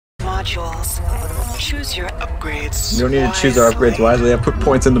modules. Choose your upgrades. You don't need to choose our upgrades wisely. I put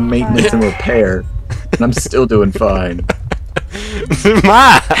points into maintenance and repair, and I'm still doing fine.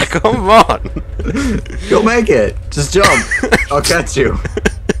 Matt, come on. You'll make it. Just jump. I'll catch you.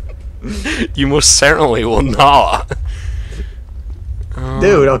 You most certainly will not.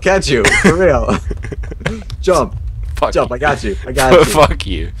 Dude, I'll catch you. For real. Jump. Fuck Jump. you. I got you. I got you. Fuck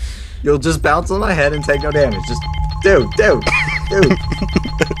you. You'll just bounce on my head and take no damage. Just, dude.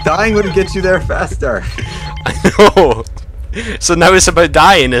 Dying would get you there faster. I know. So now it's about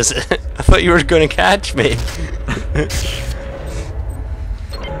dying, is it? I thought you were going to catch me.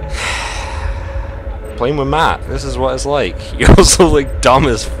 Playing with Matt, this is what it's like. You're also like dumb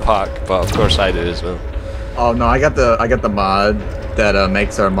as fuck, but of course I do as well. Oh no, I got the mod that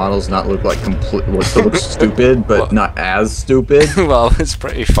makes our models not look like look stupid, but Well- not as stupid. Well, it's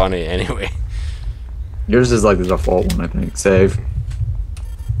pretty funny anyway. Yours is like the default one, I think. Save.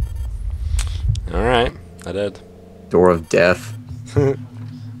 Alright, I did. Door of Death.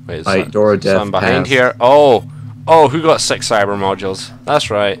 Wait, Right, door of death. I'm behind pass. here. Oh, who got 6 cyber modules? That's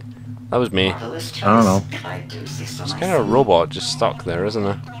right. That was me. I don't know. It's kind of a robot just stuck there, isn't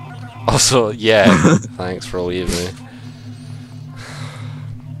it? Also, yeah, thanks for leaving me.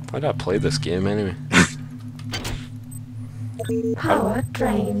 Why did I play this game anyway? Power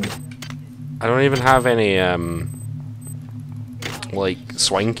drained. I don't even have any, like,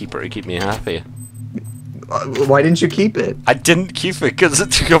 swine keeper to keep me happy. Why didn't you keep it? I didn't keep it because it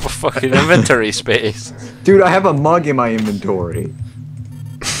took up a fucking inventory space. Dude, I have a mug in my inventory.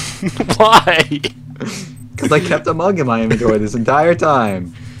 Why? Because I kept a mug in my inventory this entire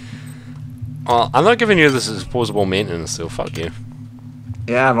time. Well, I'm not giving you this as disposable maintenance, so fuck you.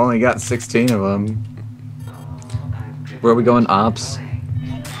 Yeah, I've only got 16 of them. Where are we going? Ops?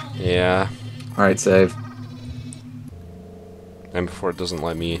 Yeah. Alright, save. And before it doesn't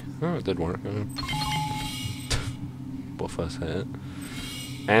let me... Oh, it did work. Both of us hit it.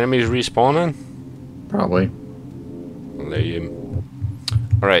 Enemies respawning? Probably. Well, there you...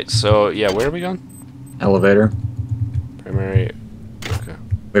 Alright, so, yeah, where are we going? Elevator. Primary... Okay.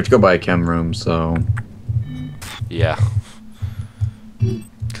 We have to go by a chem room, so... Yeah.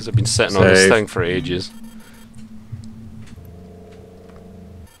 Because I've been sitting on this Save. thing for ages.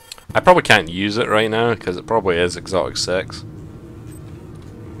 I probably can't use it right now, because it probably is Exotic 6.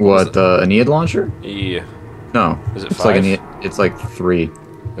 What, the Aeneid launcher? Yeah. No. Is it it's like 5? it's like 3. Is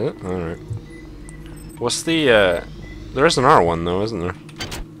it? Alright. What's the, there is an R1 though, isn't there?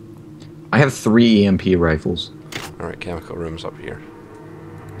 I have 3 EMP rifles. Alright, chemical room's up here.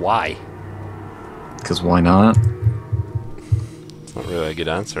 Why? Because why not? It's not really a good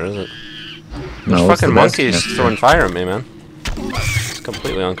answer, is it? No, There's it's the fucking best monkeys answer. throwing fire at me, man. It's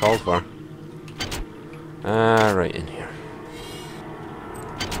completely uncalled for. Right in here.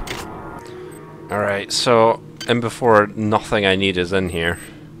 Alright, so, and before nothing I need is in here.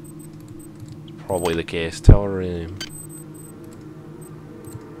 It's probably the case. Tellurium.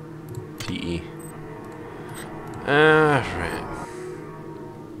 TE. Right.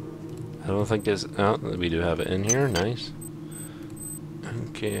 I don't think it's... Oh, we do have it in here. Nice.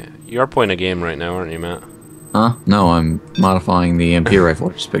 Okay. You're playing a game right now, aren't you, Matt? Huh? No, I'm modifying the EMP rifle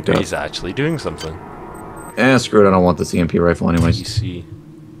I just picked up. He's actually doing something. Screw it, I don't want this EMP rifle anyways. TC.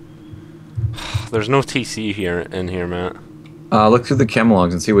 There's no TC here in here, Matt. Look through the chem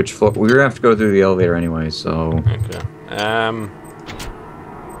logs and see which floor. We're gonna have to go through the elevator anyway, so... Okay.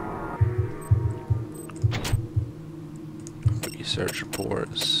 Research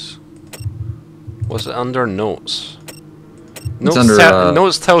reports. Was it under notes? Notes, under,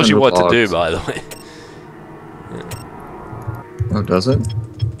 notes tells you under what to do, logs. by the way. Oh, does it?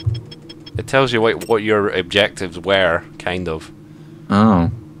 It tells you what your objectives were, kind of, Oh,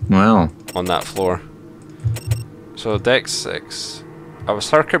 well. on that floor. So, deck 6. A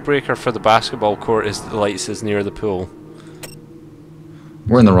circuit breaker for the basketball court is the lights is near the pool.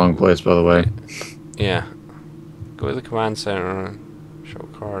 We're in the wrong place, by the way. Yeah. Go to the command center. Show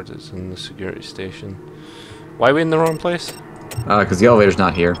card is in the security station. Why are we in the wrong place? Because the elevator's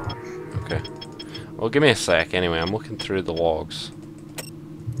not here. Okay. Well, give me a sec anyway. I'm looking through the logs.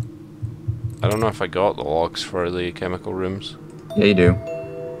 I don't know if I got the logs for the chemical rooms. Yeah, you do.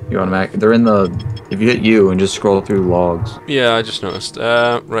 You automatic. They're in the... If you hit U and just scroll through logs. Yeah, I just noticed.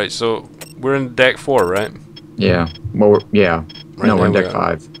 Right, so we're in deck 4, right? Yeah. Well, yeah. Right No, we're in now deck we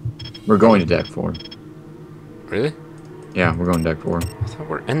are. 5. We're going to deck 4. Really? Yeah, we're going to deck 4. I thought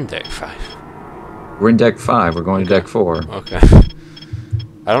we're in deck 5. We're in deck 5. We're going to deck 4. Okay.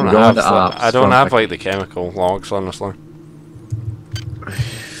 I don't We're going have. to ops I don't from have my- like the chemical logs, honestly.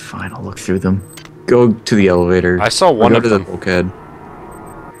 Fine, I'll look through them. Go to the elevator. I saw Or one go of to them. the bulkhead.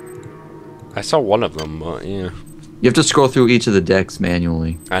 I saw one of them, but yeah. You have to scroll through each of the decks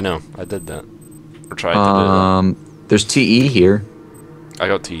manually. I know. I did that. Or tried to do There's TE here. that. I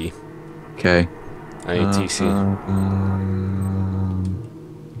got TE. Okay. I need TC.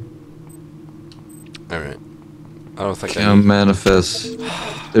 Alright. I don't think I need... Manifest.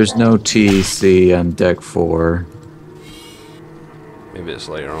 There's no TC on deck 4. Maybe it's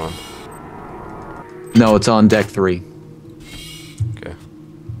later on. No, it's on deck 3. Okay.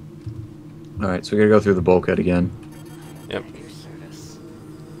 Alright, so we gotta go through the bulkhead again. Yep.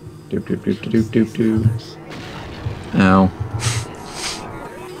 Doop doop doop doop doop doop. Ow.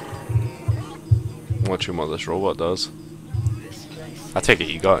 Watching what this robot does. I take it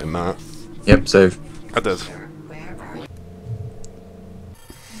you got him, Matt. Yep, save. I did.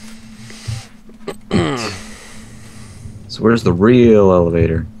 So where's the real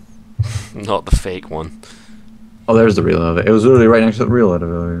elevator? Not the fake one. Oh, there's the real elevator. It was literally right next to the real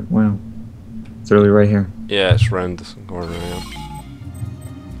elevator. Wow. It's literally right here. Yeah, it's round this corner, yeah.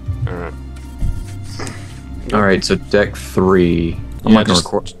 Alright. Alright, so deck 3. I'm Yeah, not gonna just-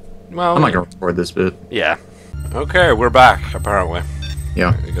 record. Well, I'm not gonna record this bit. yeah. Okay, we're back, apparently. Yeah.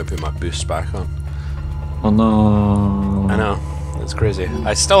 I'm gonna put my boost back on. Oh no. I know. It's crazy.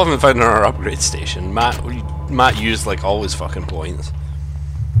 I still haven't found our upgrade station. Matt used like all his fucking points.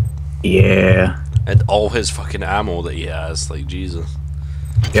 Yeah. And all his fucking ammo that he has. Like, Jesus.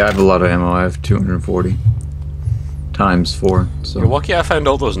 Yeah, I have a lot of ammo. I have 240 times 4. So You're lucky I found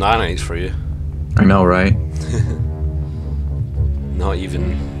all those nanites for you. I know, right? Not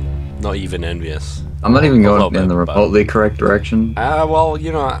even envious. I'm not even A little going in bit, the but- remotely correct direction. Well,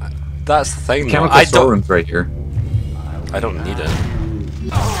 you know, that's the thing. Though. Chemical I storeroom's right here. don't need it.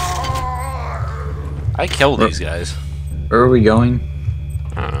 I killed these guys. Where are we going?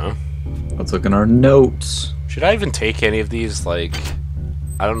 I don't know. Let's look in our notes. Should I even take any of these? Like,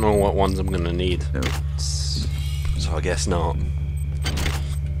 I don't know what ones I'm gonna need. Notes. So I guess not.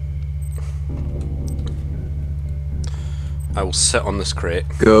 I will sit on this crate.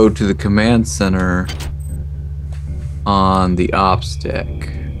 Go to the command center on the ops deck.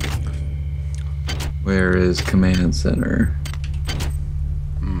 Where is command center?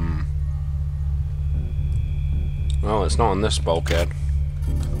 Well, it's not on this bulkhead.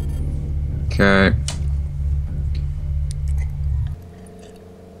 Okay.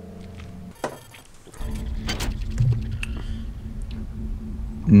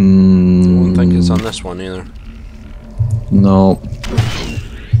 I don't think it's on this one either. No.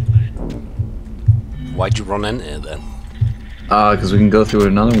 Why'd you run into it then? Because we can go through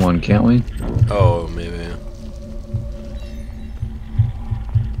another one, can't we? Oh, maybe. Yeah.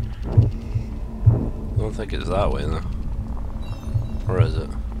 I don't think it's that way though. Or is it?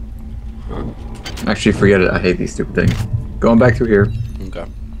 Huh. Actually, forget it. I hate these stupid things. Going back through here. Okay.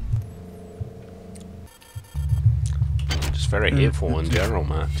 Just very hateful in general,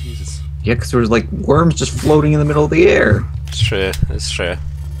 Matt. Jesus. Yeah, because there's like worms just floating in the middle of the air. It's true. It's true.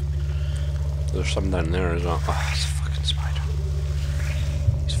 There's some down there as well. Oh, it's a fucking spider.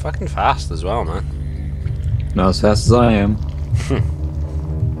 He's fucking fast as well, man. Not as fast as I am.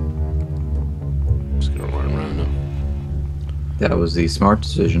 Just gonna run around him. That was the smart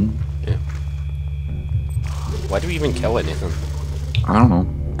decision. Yeah. Why do we even kill anything? I don't know.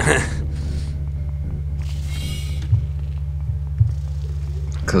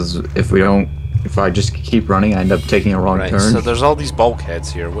 Because if I just keep running, I end up taking a wrong Right, turn. so there's all these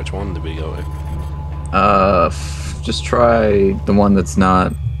bulkheads here. Which one do we go to? Just try the one that's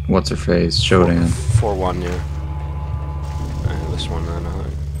not what's her face, Shodan. 4-1, yeah. This one then, I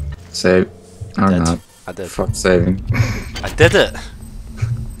think. Save. Or Did. not. I did. Fuck saving. I did it!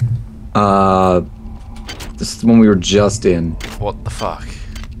 This is the one we were just in. What the fuck?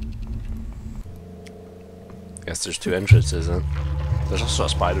 Guess there's 2 entrances then. There's also a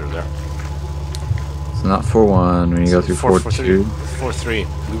spider there. So not 4-1 when you go through 4-2.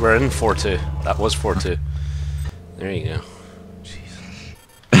 4-3. We were in 4-2. That was 4-2. There you go.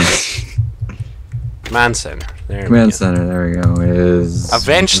 Jesus. Command center. There Command we go. center, there we go. Is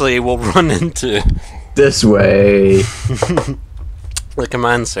Eventually we'll run into this way. the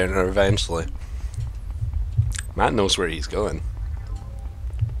command center eventually. Matt knows where he's going.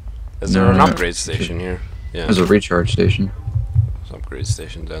 Is there No, an no. upgrade station here? Yeah. There's a recharge station. There's an upgrade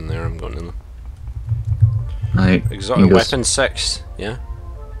station down there. I'm going in them. Right. Exotic weapon 6. Yeah?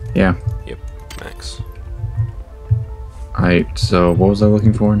 Yeah. Yep. Max. Alright, so what was I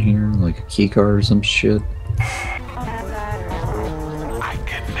looking for in here? Like a key card or some shit? I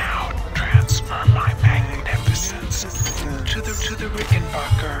can now transfer my magnificence to the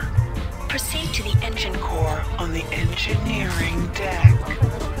Rickenbacker. Proceed to the engine core on the engineering deck.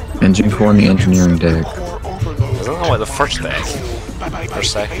 engine core and the engineering deck. Isn't that like the first deck? Or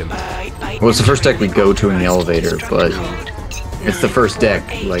second? Well, it's the first deck we go to in the elevator, but it's the first deck,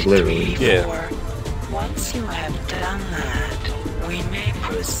 like literally. Yeah. Once you have done that, we may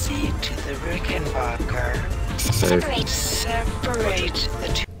proceed to the Rickenbacker. Separate the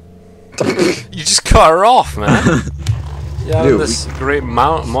two. You just cut her off, man. Yeah, Dude, this great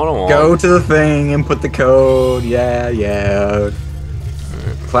monologue. Go to the thing and put the code. Yeah.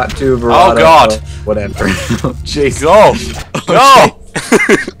 Clap to vibrato. Oh God. Whatever. Jeez. Go! Go!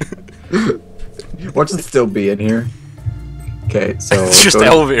 Watch it still be in here. Okay, so It's just go to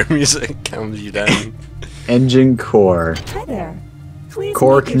elevator music calms you down. engine core. Hi there. Please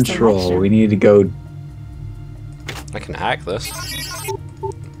Core make your control. selection. We need to go. I can hack this. Hi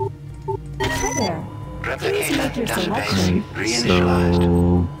there. Please make your selection. Right,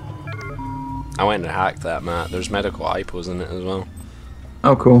 so. I went and hacked that, Matt. There's medical hypos in it as well.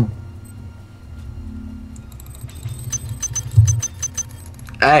 Oh, cool.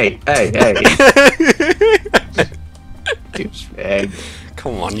 Hey. Douchebag.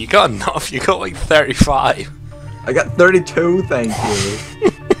 Come on, you got enough. You got like 35. I got 32, thank you.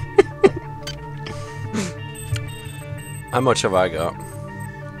 How much have I got?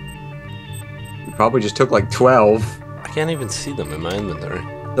 You probably just took like 12. I can't even see them in my inventory.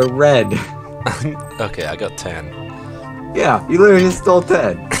 They're red. Okay, I got 10. Yeah, you literally just stole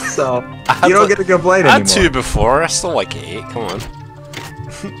 10. So, had you don't to- get to complain I anymore. had 2 before. I stole like 8. Come on.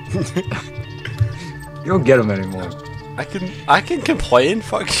 You don't get them anymore. I can complain.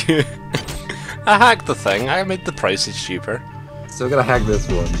 Fuck you. I hacked the thing. I made the prices cheaper. Still gotta hack this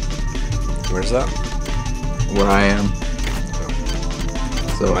one. Where's that? Where I am.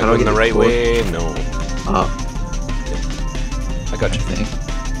 So, Am I how do I going get the right forward? way? No. Up, I got I you. think.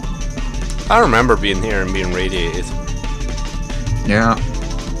 I remember being here and being radiated. Yeah.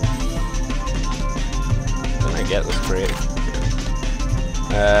 Can I get this crate?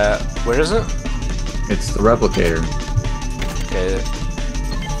 Where is it? It's the replicator. Okay.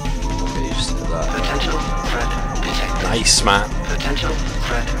 Okay, you just did that. Potential threat detected. Nice, Matt. Potential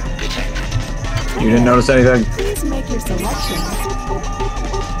threat detected. You didn't notice anything? Please make your selection.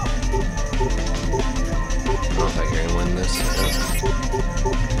 I don't think you're gonna win this.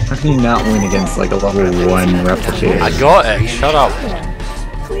 How can you not win against like a level 1 replicator? I got it. Shut up. Hi there.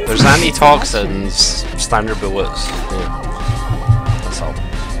 Please There's make your antitoxins, standard bullets. Yeah. That's all.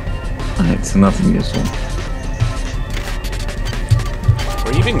 Alright, so nothing useful.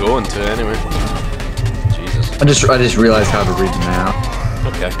 Where are you even going to anyway? Jesus. I just realized how to read the map.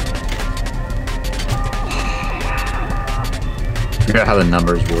 Okay. Forgot how the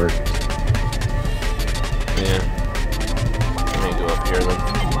numbers work. Yeah. Let me go up here then.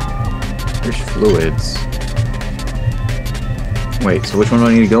 There's fluids. Wait, so which one do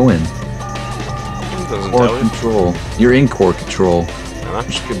I need to go in? It doesn't Core tell you. control. You're in core control. Am I?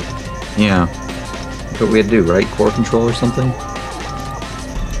 Yeah. That's what we had to do, right? Core control or something?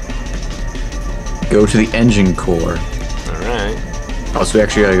 Go to the engine core. Alright. Oh, so we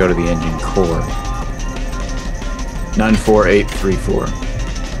actually gotta go to the engine core. 94834.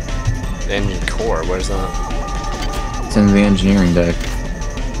 The engine core, where's that? It's in the engineering deck.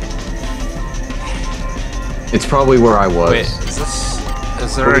 It's probably where I was. Wait, is this...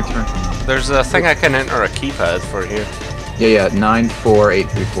 Is there a... There's a thing I can enter a keypad for here. Yeah,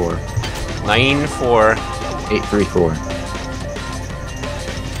 94834. 9-4... 834.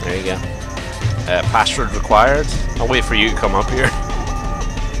 There you go. Password required. I'll wait for you to come up here.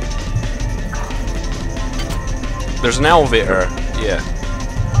 There's an elevator. Yeah.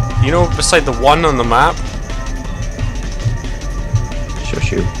 You know, beside the 1 on the map?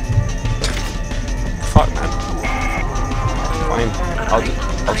 Shush you. Fuck, man. Fine.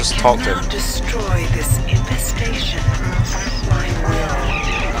 I'll just talk to Now him. destroy this infestation of my will.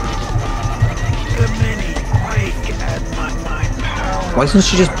 The many quake at my power. Why doesn't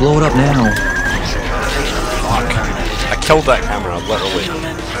she just blow it up now? Fuck. I killed that camera. I'll let her wait.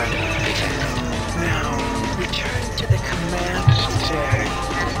 Now return to the command deck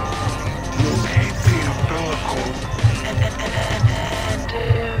Paint the umbilical.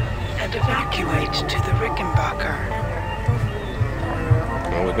 and evacuate to the Rickenbacker.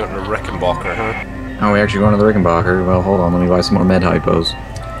 Oh, we're going to Rickenbacker, huh? Oh, we actually going to the Rickenbacker? Well, hold on, let me buy some more med hypos.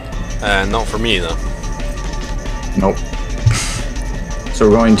 Not for me, though. Nope. So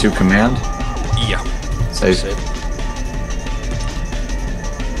we're going to command? Yeah. Save.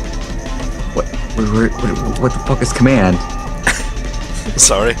 What the fuck is command?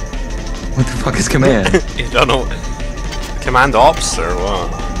 Sorry. What the fuck is command? You don't know. Command Ops or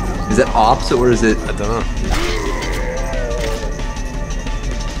what? Is it ops or is it... I don't know.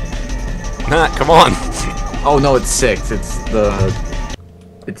 Matt, come on. Oh no, it's 6.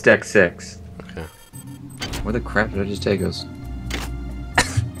 It's deck 6. Okay. Where the crap did I just take us?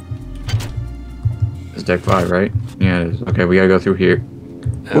 It's deck 5, right? Yeah, it is. Okay, we gotta go through here.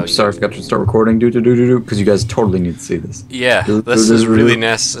 Oops, sorry, I forgot to start recording. Because you guys totally need to see this. Yeah, this is really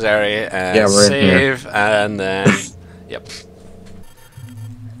necessary. Yeah, we're in here. Save, and then... Yep.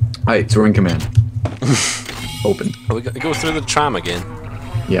 Alright, so we're in command. Open. Oh, we go through the tram again.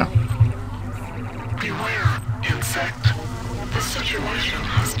 Yeah. Beware, insect. The situation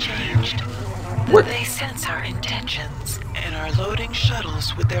has changed. What? They sense our intentions and are loading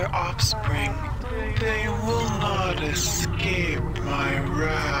shuttles with their offspring. They will not escape my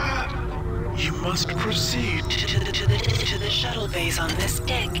wrath. You must proceed. To the shuttle bays on this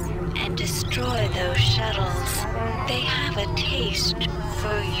deck and destroy those shuttles. They have a taste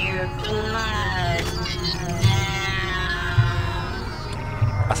for your blood now.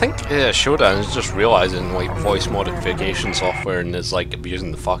 I think Shodan is just realizing like voice modification software and is like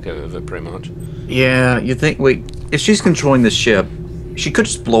abusing the fuck out of it pretty much. Yeah, you think, wait, if she's controlling the ship, she could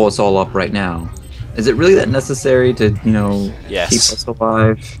just blow us all up right now. Is it really that necessary to, you know, Yes. keep us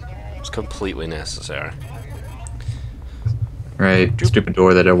alive? It's completely necessary. Right, stupid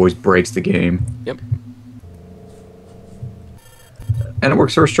door that always breaks the game. Yep. And it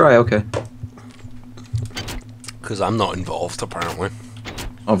works first try, okay. Because I'm not involved, apparently.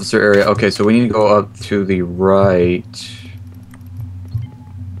 Officer area, okay, so we need to go up to the right.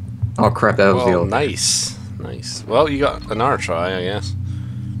 Oh crap, that was the Well, old. nice. Nice. Well, you got another try, I guess.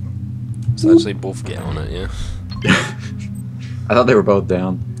 So actually both get on it, yeah. I thought they were both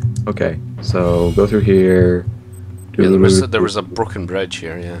down. Okay, so go through here. Yeah, there was a broken bridge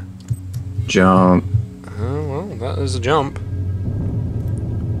here, yeah. Jump. Oh, well, that is a jump.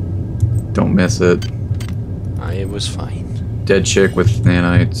 Don't miss it. I was fine. Dead chick with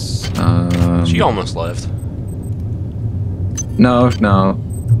nanites. She almost left. No.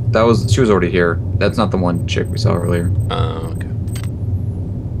 She was already here. That's not the one chick we saw earlier. Oh, okay.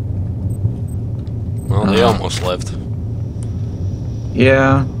 Well, they almost lived.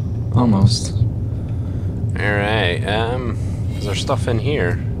 Yeah, almost. Alright, is there stuff in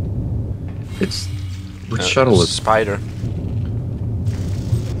here? It's... Which shuttle is... Spider.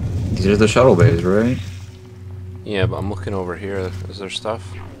 These are the shuttle bays, right? Yeah, but I'm looking over here. Is there stuff?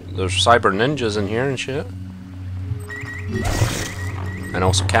 There's cyber ninjas in here and shit. And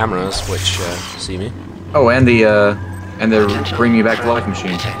also cameras, which see me. Oh, and the bring me back to life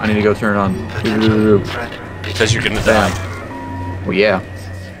machine. I need to go turn it on. Because you're gonna die. Well, yeah.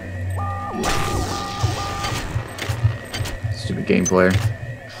 Stupid game player.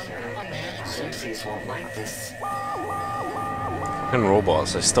 Fucking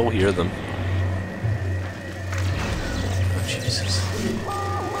robots, I still hear them. Oh, Jesus.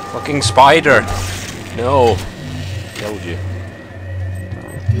 Fucking spider! No! Killed you.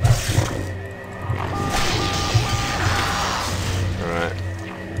 Alright.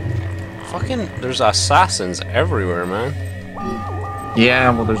 Fucking, there's assassins everywhere, man.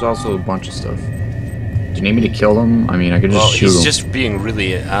 Yeah, well, there's also a bunch of stuff. Do you need me to kill them? I mean, I could just shoot he's them. just being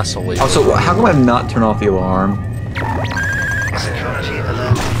really asshole-y. Also, how come I not turn off the alarm?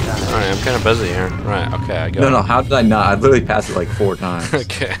 Alright, I'm kind of busy here. Right, okay, I got it. No, how did I not? I literally passed it like 4 times.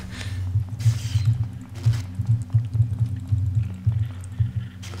 Okay.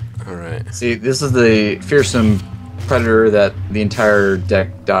 Alright. See, this is the fearsome predator that the entire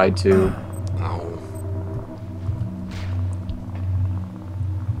deck died to. Oh.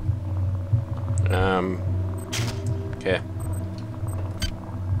 Okay.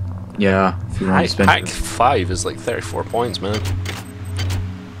 Yeah, if you want to spend Pack 5 is like 34 points, man.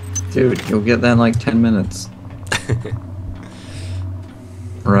 Dude, you'll get that in like 10 minutes.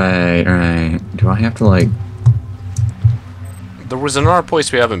 Right. Do I have to like... There was another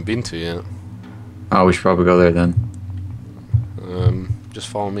place we haven't been to yet. Oh, we should probably go there then. Just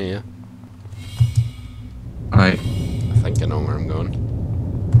follow me, yeah? Alright. I think I know where I'm going.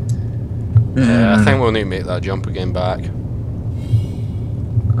 Yeah, I think we'll need to make that jump again back.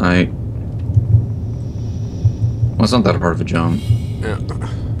 Alright. Well, it's not that hard of a jump. Yeah.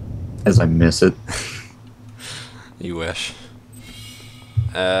 As I miss it. You wish.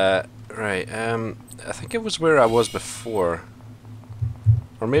 Right, I think it was where I was before.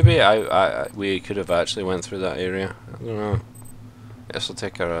 Or maybe we could have actually went through that area. I don't know. I guess we'll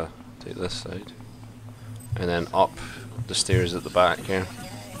take this side. And then up the stairs at the back here.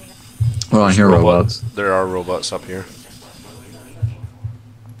 Well, I hear robots. There are robots up here.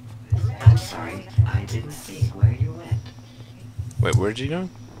 I'm sorry, I didn't see where you went. Wait, where'd you go?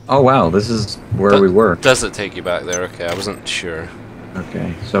 Oh wow, this is where we were. Does it take you back there? Okay, I wasn't sure.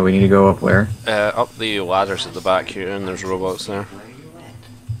 Okay, so we need to go up where? Up the ladders at the back here, and there's robots there.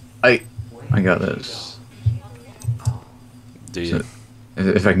 I got this. Do you? So,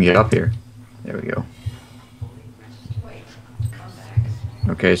 if I can get up here. There we go.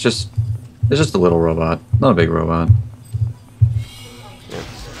 Okay, it's just a little robot, not a big robot.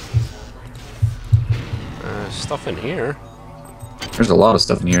 Stuff in here. There's a lot of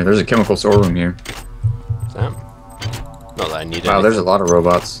stuff in here. There's a chemical storeroom here. Is that? Not that I need Wow, anything. there's a lot of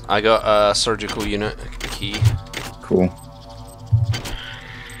robots. I got a surgical unit key. Cool.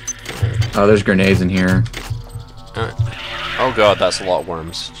 Oh, there's grenades in here. Oh god, that's a lot of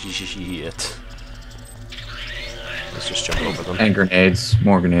worms. Shit. Let's just jump over them. And grenades.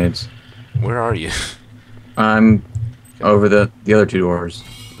 More grenades. Where are you? I'm over the other two doors.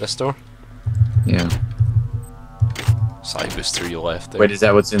 This door? Yeah. Side goes through your left there. Wait, is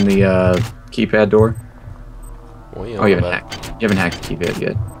that what's in the keypad door? What are you Oh, on you about? haven't hacked the keypad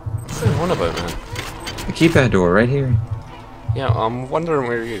yet. What are you on about, man? The keypad door, right here. Yeah, I'm wondering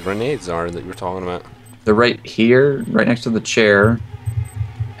where your grenades are that you're talking about. They're right here, right next to the chair,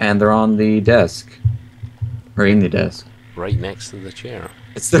 and they're on the desk. Or in the desk. Right next to the chair.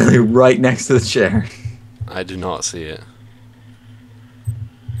 It's literally right next to the chair. I do not see it.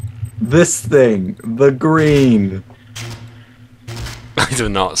 This thing, the green. I do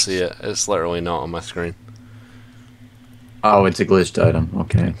not see it. It's literally not on my screen. Oh, it's a glitched item.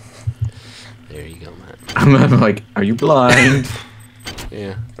 Okay. There you go, man. I'm like, are you blind?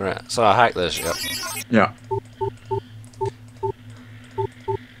 Yeah, right. So I hacked this, yep. Yeah.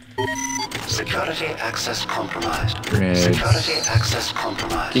 Security access compromised. Grenades. Security access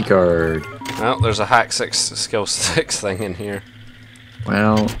compromised. Keycard. Well, there's a hack 6 skill 6 thing in here.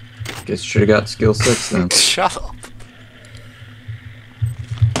 Well, guess should have got skill 6 then. Shut up.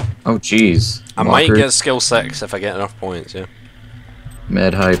 Oh, jeez. I might Walker, get skill 6 if I get enough points, yeah.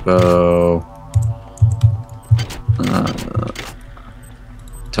 Med hypo.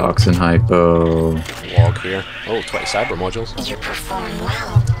 Toxin hypo. Log here. Oh, 20 cyber modules. You perform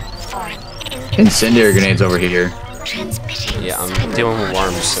well for Incendiary grenades over here. transmitting. Yeah, I'm dealing with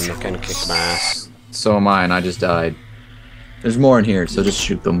worms and they're kind of kicking my ass. So am I, and I just died. There's more in here, so just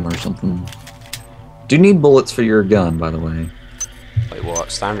shoot them or something. Do you need bullets for your gun, by the way? Like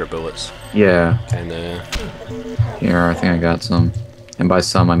what? Standard bullets. Yeah. Kinda. Here, I think I got some. And by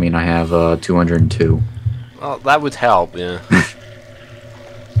some, I mean I have 202. Well, that would help, yeah.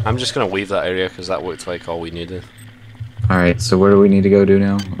 I'm just gonna leave that area because that looked like all we needed. Alright, so where do we need to go to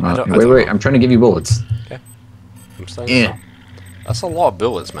now? I don't wait, know. I'm trying to give you bullets. I'm standing Yeah. up. That's a lot of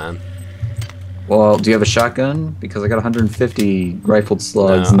bullets, man. Well, do you have a shotgun? Because I got 150 rifled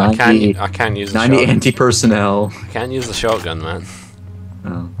slugs, No, 90, I can't use the 90 shotgun. anti-personnel. I can't use the shotgun, man.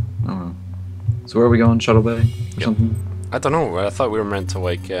 Oh, well. So where are we going? Shuttle Bay? Or Yep. something? I don't know. I thought we were meant to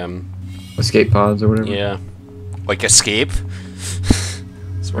like, Escape pods or whatever? yeah, like escape.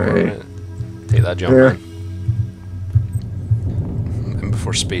 That's what we're Right. meant. Take that jump, There. man. And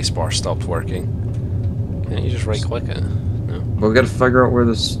before spacebar stopped working, can't you just right click it? No. Well, we gotta figure out where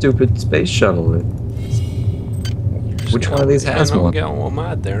the stupid space shuttle is. Just Which get one of these on- has get on- one? Get all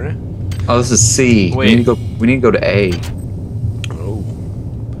mad there, eh? Oh, this is C. Wait. We need to go to A. Oh.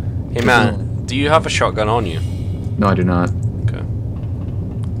 Hey man, do you have a shotgun on you? No, I do not. Okay.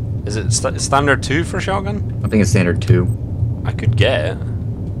 Is it standard 2 for shotgun? I think it's standard 2. I could get it.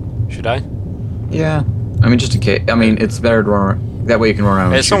 Should I? Yeah. I mean, just in case. I mean, it's better to run around. That way you can run around.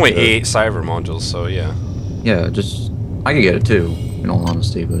 and It's shoot only the- 8 cyber modules, so yeah. Yeah, just. I could get it too, in all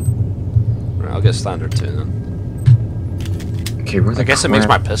honesty, but. Right, I'll get standard 2 then. Okay, where the I guess it makes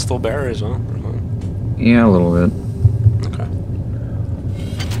my crap- pistol better as well. Yeah, a little bit. Okay.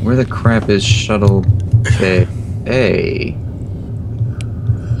 Where the crap is shuttle Bay A?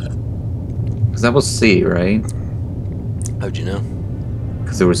 Because that was C, right? How'd you know?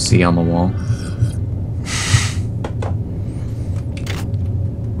 Because there was C on the wall.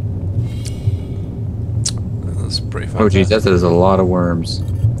 That's pretty fun. Oh, geez, that is a lot of worms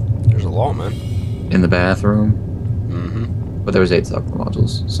There's a lot, man. in the bathroom. Mm-hmm. But there was 8 cyber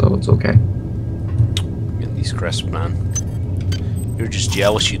modules, so it's okay. Getting these crisps, man. You're just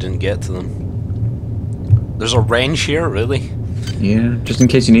jealous you didn't get to them. There's a wrench here, really? Yeah, just in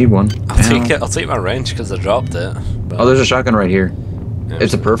case you need one. I'll Ow. take it. I'll take my wrench because I dropped it. But, Oh, there's a shotgun right here. yeah,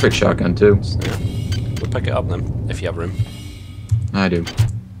 It's a perfect shotgun, too. Yeah. We'll pick it up then, if you have room. I do.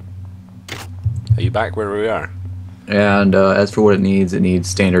 Are you back where we are? And as for what it needs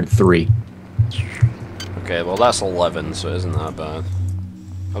standard 3. Okay, well that's 11, so it isn't that bad.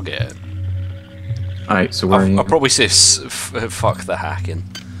 I'll get it. Alright, so where are you? I'll probably say fuck the hacking.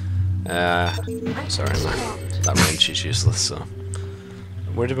 Sorry man, that wrench is useless, so.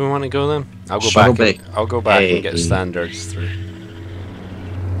 Where do we want to go then? I'll go Shuttle back. bay. I'll go back and get Hey. standards through.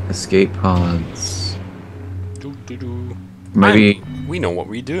 Escape pods. Doo-doo-doo. Maybe. Man, we know what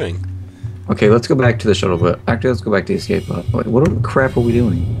we're doing. Okay, let's go back to the shuttle. But actually, let's go back to the escape pod. What the crap are we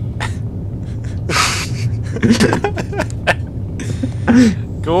doing?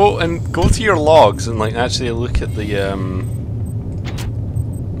 Go to your logs and like actually look at the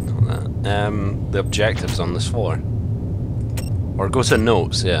objectives on this floor. Or go to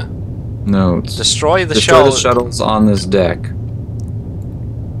notes, yeah. Notes. Destroy the Destroy shuttle. the shuttles on this deck.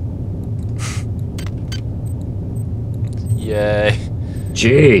 Yay.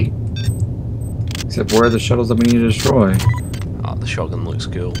 Gee. Except where are the shuttles that we need to destroy? Oh, the shotgun looks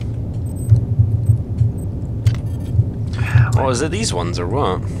cool. Oh, is it these ones or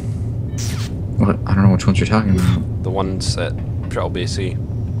what? What? I don't know which ones you're talking about. The ones at Shuttle Bay C.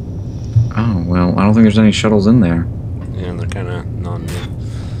 Oh, well, I don't think there's any shuttles in there. Yeah, they're kind of non-new.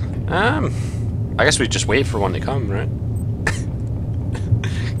 I guess we just wait for one to come, right?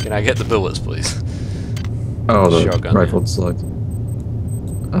 Can I get the bullets, please? Oh, the Shotgun, rifled slugs.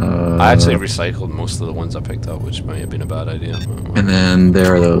 I actually recycled most of the ones I picked up, which might have been a bad idea. But And then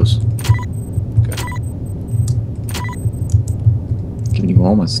there are those. okay. Giving you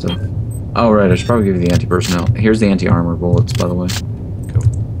all my stuff. Oh, right, I should probably give you the anti-personnel. Here's the anti-armor bullets, by the way. Cool.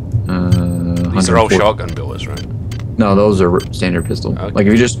 These are all 140. shotgun bullets, right? No, those are standard pistol. Okay. Like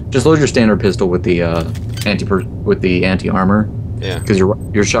if you just load your standard pistol with the anti-armor, Yeah. because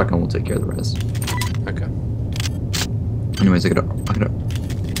your shotgun will take care of the rest. Okay. Anyways, I gotta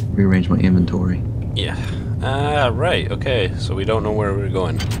rearrange my inventory. Yeah. Right. Okay. So we don't know where we're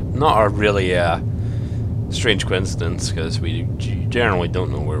going. Not a really strange coincidence, because we generally don't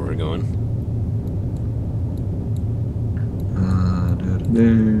know where we're going.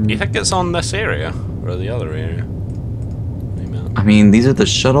 Do you think it's on this area or the other area? Maybe not. I mean, these are the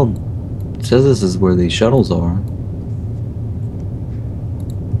shuttle. It says this is where these shuttles are.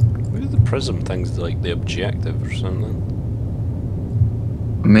 Maybe the prism thing's like the objective or something.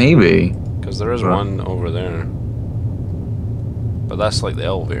 Maybe. Because there is Right. one over there. But that's like the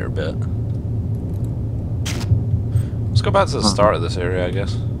elevator bit. Let's go back to the start of this area, I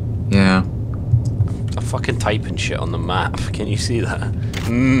guess. Yeah. I'm fucking typing shit on the map. Can you see that?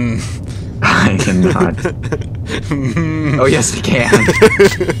 I cannot. Oh yes, I can.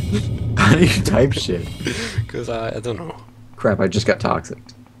 How do you type shit? Because I don't know. Crap! I just got toxic.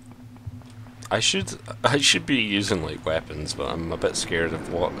 I should be using like weapons, but I'm a bit scared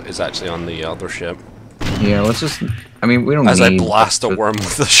of what is actually on the other ship. Yeah, let's just. I mean, we don't As need. I blast a worm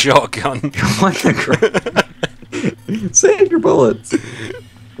with a shotgun. What the crap? Save your bullets.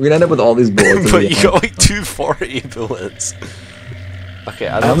 We're gonna end up with all these bullets. But you got like 240 bullets. Okay,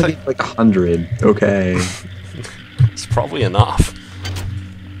 I I don't only think need like 100. Okay. it's probably enough.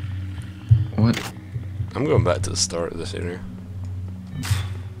 What? I'm going back to the start of this area.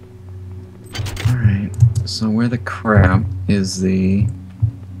 All right. So where the crap is the?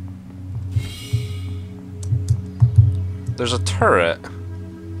 There's a turret.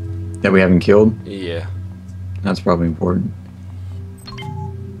 That we haven't killed. Yeah. That's probably important.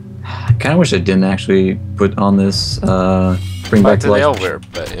 I kind of wish I didn't actually put on this. Bring Back back to the life. elevator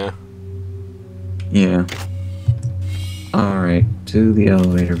bit, yeah. Yeah. Alright, to the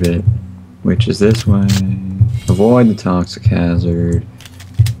elevator bit, which is this way. Avoid the toxic hazard.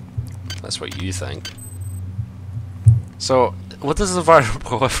 That's what you think. So, what does the viral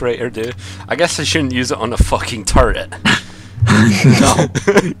proliferator do? I guess I shouldn't use it on a fucking turret. No,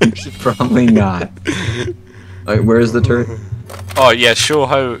 you should probably not. Like, where's the turret? Oh yeah, show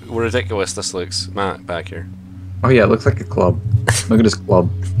how ridiculous this looks. Matt, back here. Oh yeah, it looks like a club. Look at his club.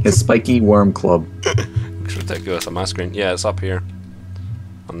 His spiky worm club. Looks ridiculous on my screen. Yeah, it's up here.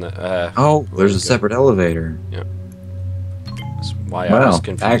 On the Oh, there's a go. separate elevator. That's why I was Well, that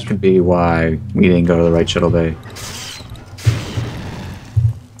confused. could be why we didn't go to the right shuttle bay.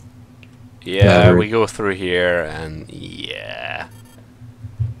 Yeah, Battery. we go through here and yeah.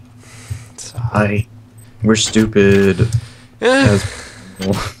 So, We're stupid. eh, As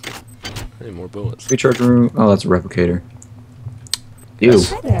any more bullets? recharge room. Oh, that's a replicator. Ew.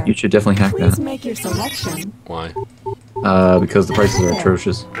 Yes. Hi there. You should definitely hack Please that. make your selection. Why? Because the prices are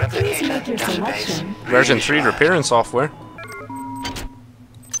atrocious. Please make your selection. Version 3 repairing software.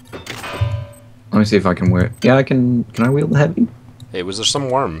 Let me see if I can wear. Yeah, I can. Can I wield the heavy? Hey, was there some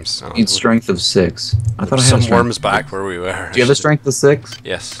worms? Need strength of 6. I thought I had some a strength. worms back where we were. Do you have a strength of 6?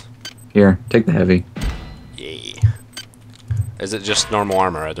 Yes. Here, take the heavy. Yeah. Is it just normal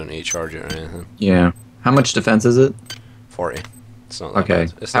armor? I don't need to charge it or anything. Yeah. How much defense is it? 40. It's not that Okay.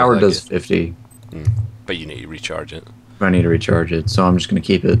 bad. It's not Power that does good. 50. But you need to recharge it. I need to recharge it, so I'm just gonna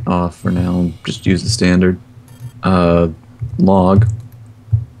keep it off for now and just use the standard log.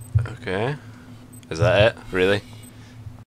 Okay. Is that it? Really?